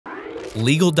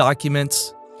legal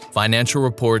documents, financial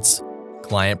reports,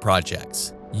 client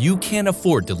projects. You can't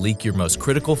afford to leak your most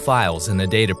critical files in a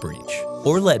data breach,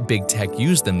 or let big tech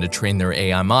use them to train their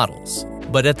AI models.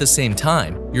 But at the same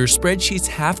time, your spreadsheets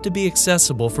have to be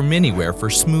accessible from anywhere for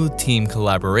smooth team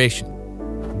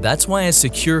collaboration. That's why a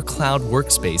secure cloud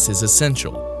workspace is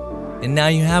essential. And now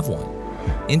you have one.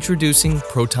 Introducing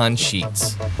Proton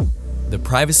Sheets, the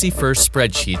privacy-first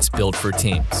spreadsheets built for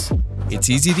teams. It's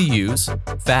easy to use,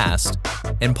 fast,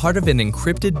 and part of an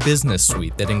encrypted business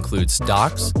suite that includes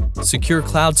docs, secure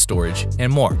cloud storage,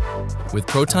 and more. With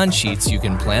Proton Sheets, you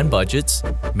can plan budgets,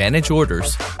 manage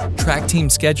orders, track team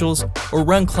schedules, or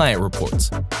run client reports,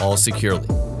 all securely.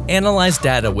 Analyze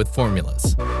data with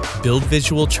formulas, build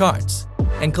visual charts,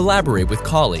 and collaborate with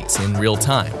colleagues in real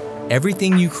time.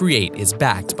 Everything you create is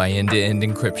backed by end-to-end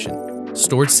encryption,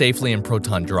 stored safely in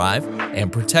Proton Drive,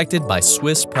 and protected by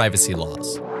Swiss privacy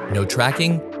laws. No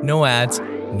tracking, no ads,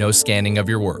 no scanning of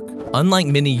your work. Unlike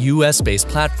many US-based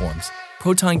platforms,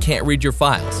 Proton can't read your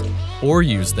files or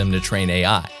use them to train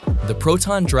AI. The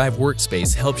Proton Drive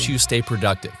workspace helps you stay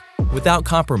productive without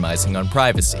compromising on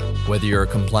privacy. Whether you're a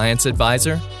compliance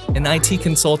advisor, an IT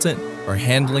consultant, or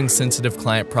handling sensitive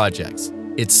client projects,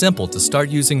 it's simple to start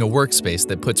using a workspace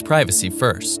that puts privacy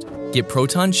first. Get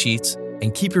Proton Sheets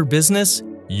and keep your business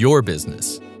your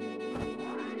business.